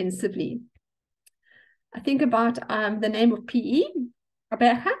comprehensively. I think about the name of PE,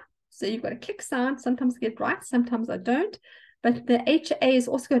 abeja. So you've got a click sound. Sometimes I get right, sometimes I don't. But the HA is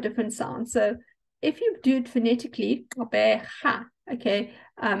also a different sound. So if you do it phonetically, abeja, okay,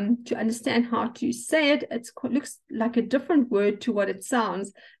 to understand how to say it, it looks like a different word to what it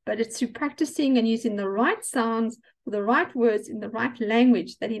sounds, but it's through practicing and using the right sounds for the right words in the right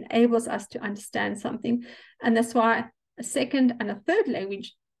language that enables us to understand something. And that's why a second and a third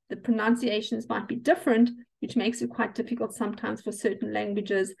language, the pronunciations might be different, which makes it quite difficult sometimes for certain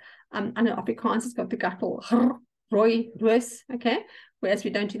languages. I know Afrikaans has got the guttural roy, roos, okay, whereas we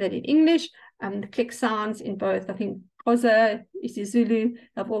don't do that in English. The click sounds in both, I think, Xhosa, isiZulu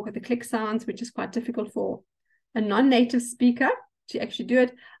have all got the click sounds, which is quite difficult for a non-native speaker to actually do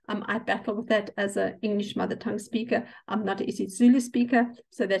it. I battle with that as an English mother tongue speaker. I'm not an isiZulu speaker,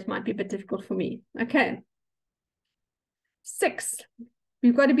 so that might be a bit difficult for me. Okay. 6,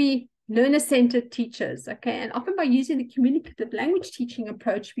 we've got to be learner-centered teachers, okay? And often by using the communicative language teaching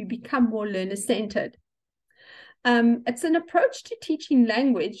approach, we become more learner-centered. It's an approach to teaching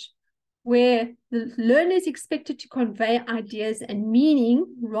language where the learner is expected to convey ideas and meaning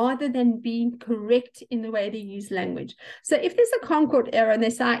rather than being correct in the way they use language. So if there's a Concord error and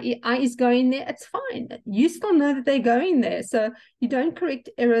they say I is going there, it's fine. You still know that they're going there. So you don't correct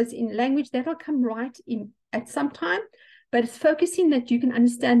errors in language. That'll come right in at some time, but it's focusing that you can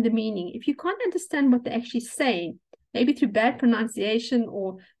understand the meaning. If you can't understand what they're actually saying, maybe through bad pronunciation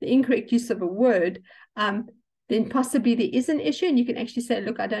or the incorrect use of a word, then possibly there is an issue, and you can actually say,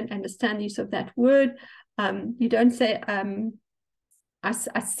 look, I don't understand the use of that word. You don't say, I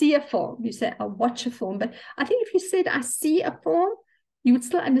see a film. You say, I watch a film. But I think if you said, I see a film, you would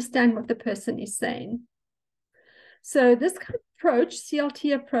still understand what the person is saying. So this kind of approach,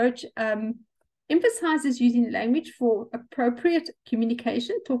 CLT approach, emphasizes using language for appropriate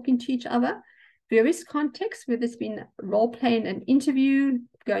communication, talking to each other, various contexts, whether it's been role-playing an interview,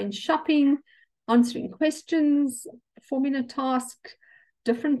 going shopping, answering questions, performing a task,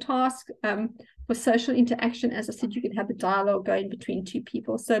 different tasks. For social interaction, as I said, you can have a dialogue going between two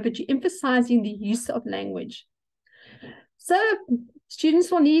people. So, but you're emphasizing the use of language. So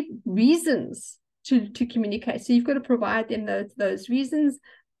students will need reasons to communicate. So you've got to provide them those reasons,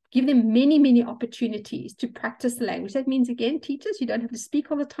 give them many, many opportunities to practice the language. That means, again, teachers, you don't have to speak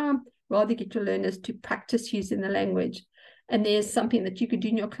all the time, rather get your learners to practice using the language. And there's something that you could do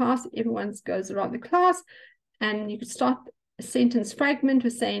in your class. Everyone goes around the class, and you could start a sentence fragment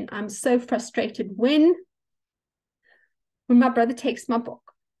with saying, I'm so frustrated when my brother takes my book,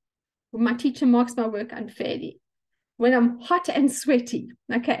 when my teacher marks my work unfairly, when I'm hot and sweaty.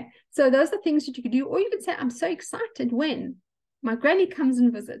 Okay, so those are things that you could do. Or you could say, I'm so excited when my granny comes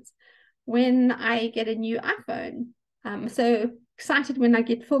and visits, when I get a new iPhone. So excited when I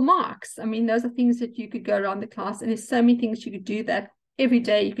get full marks. I mean, those are things that you could go around the class, and there's so many things you could do that every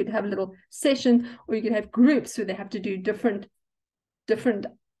day. You could have a little session, or you could have groups where they have to do different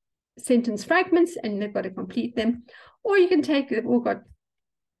sentence fragments, and they've got to complete them. Or you can take, they've all got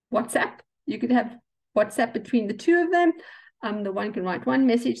WhatsApp. You could have WhatsApp between the two of them. The one can write one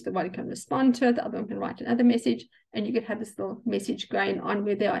message, the one can respond to it, the other one can write another message, and you could have this little message going on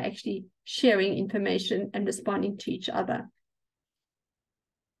where they are actually sharing information and responding to each other.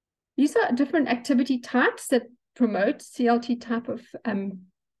 These are different activity types that promote CLT type of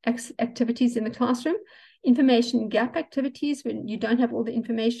activities in the classroom. Information gap activities, when you don't have all the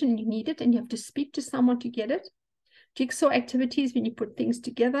information, you need it and you have to speak to someone to get it. Jigsaw activities, when you put things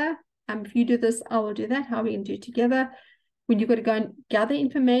together. If you do this, I will do that. How are we going to do it together? When you've got to go and gather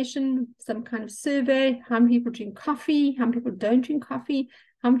information, some kind of survey, how many people drink coffee, how many people don't drink coffee,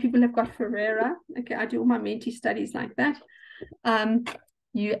 how many people have got Ferrera. Okay, I do all my mentee studies like that.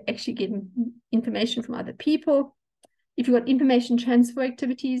 You actually get information from other people. If you've got information transfer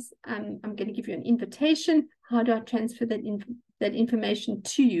activities, I'm going to give you an invitation. How do I transfer that information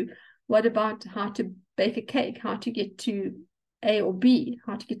to you? What about how to bake a cake, how to get to A or B,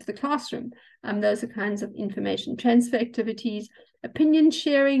 how to get to the classroom? Those are kinds of information transfer activities. Opinion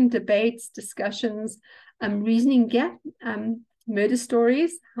sharing, debates, discussions, reasoning gap, murder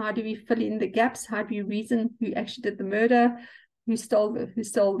stories. How do we fill in the gaps? How do we reason who actually did the murder? Who stole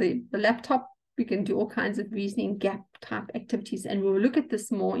the laptop? We can do all kinds of reasoning gap type activities. And we'll look at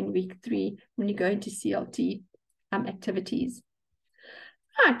this more in week 3 when you go into CLT activities.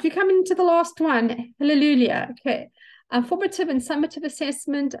 Right, we're coming to the last one. Hallelujah. Okay. Formative and summative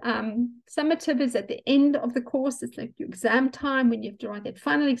assessment. Summative is at the end of the course. It's like your exam time when you have to write that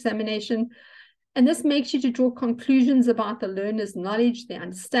final examination. And this makes you to draw conclusions about the learner's knowledge, their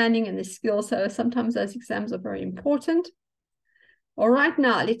understanding, and their skills. So sometimes those exams are very important. All right,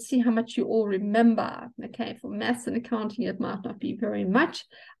 now let's see how much you all remember. Okay, for maths and accounting, it might not be very much,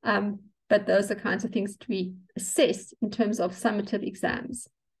 but those are kinds of things that we assess in terms of summative exams.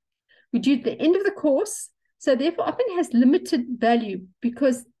 We do at the end of the course, so therefore often has limited value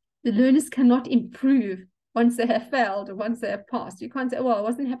because the learners cannot improve once they have failed or once they have passed. You can't say, well, I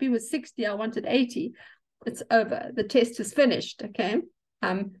wasn't happy with 60, I wanted 80. It's over. The test is finished, okay?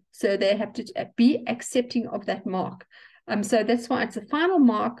 So they have to be accepting of that mark. So that's why it's a final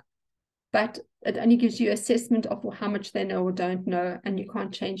mark, but it only gives you assessment of how much they know or don't know, and you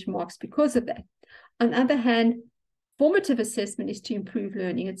can't change marks because of that. On the other hand, formative assessment is to improve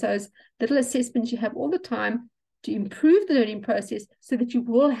learning. It's those little assessments you have all the time to improve the learning process so that you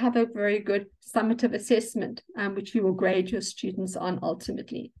will have a very good summative assessment, which you will grade your students on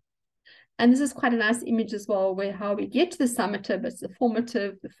ultimately. And this is quite a nice image as well, where how we get to the summative, it's the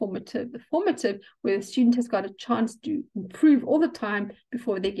formative, where the student has got a chance to improve all the time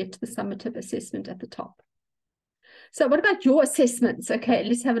before they get to the summative assessment at the top. So what about your assessments? Okay,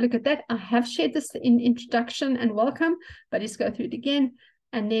 let's have a look at that. I have shared this in introduction and welcome, but let's go through it again.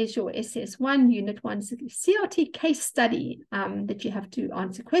 And there's your SS1, Unit 1 CRT case study that you have to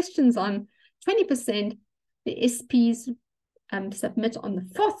answer questions on, 20%. The SPs submit on the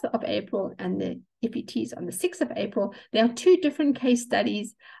 4th of April and the FETs on the 6th of April. There are 2 different case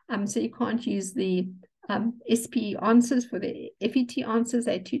studies, so you can't use the SP answers for the FET answers.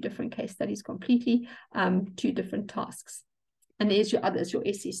 They're 2 different case studies completely, 2 different tasks. And there's your others, your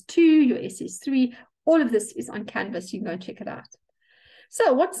SS2, your SS3. All of this is on Canvas. You can go and check it out.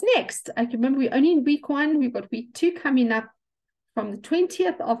 So what's next? I remember we're only in week 1. We've got week 2 coming up from the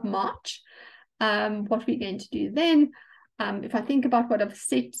 20th of March. What we're going to do then, if I think about what I've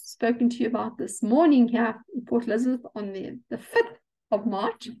spoken to you about this morning here in Port Elizabeth on the 5th of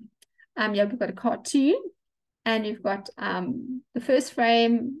March, yeah, we've got a cartoon, and you've got the first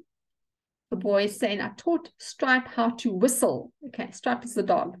frame, the boy saying, I taught Stripe how to whistle. Okay, Stripe is the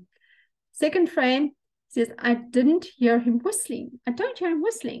dog. Second frame says, I didn't hear him whistling. I don't hear him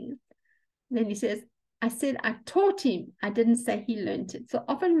whistling. Then he says, I said I taught him. I didn't say he learned it. So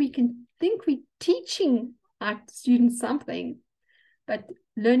often we can think we're teaching our students something, but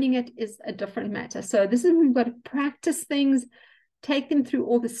learning it is a different matter. So this is when we've got to practice things, take them through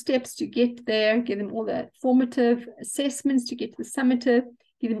all the steps to get there, give them all the formative assessments to get to the summative,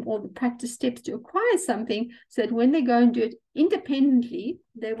 give them all the practice steps to acquire something, so that when they go and do it independently,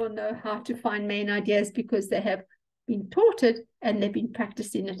 they will know how to find main ideas because they have been taught it and they've been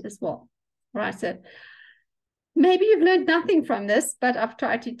practicing it as well. Right, so maybe you've learned nothing from this, but I've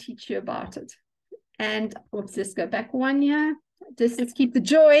tried to teach you about it. And let's just go back 1 year. Just let's keep the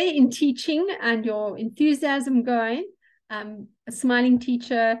joy in teaching and your enthusiasm going. A smiling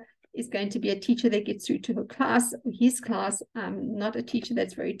teacher is going to be a teacher that gets through to her class, his class, not a teacher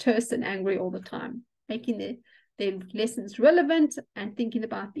that's very terse and angry all the time, making their lessons relevant and thinking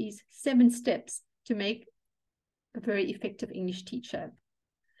about these 7 steps to make a very effective English teacher.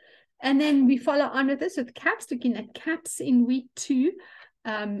 And then we follow on with this with CAPS, looking at CAPS in week 2,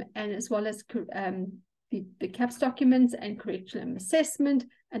 and as well as the CAPS documents and curriculum assessment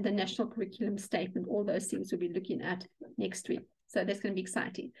and the national curriculum statement. All those things we'll be looking at next week. So that's going to be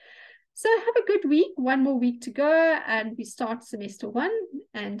exciting. So have a good week, 1 more week to go, and we start semester 1,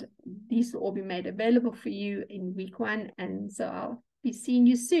 and these will all be made available for you in week 1. And so I'll be seeing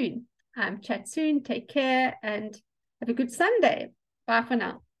you soon. Chat soon, take care, and have a good Sunday. Bye for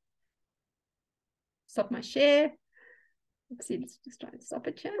now. Stop my share. Let's see, let's just try and stop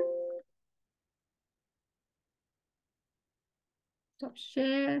it here. Stop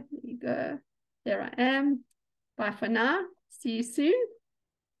share. There you go. There I am. Bye for now. See you soon.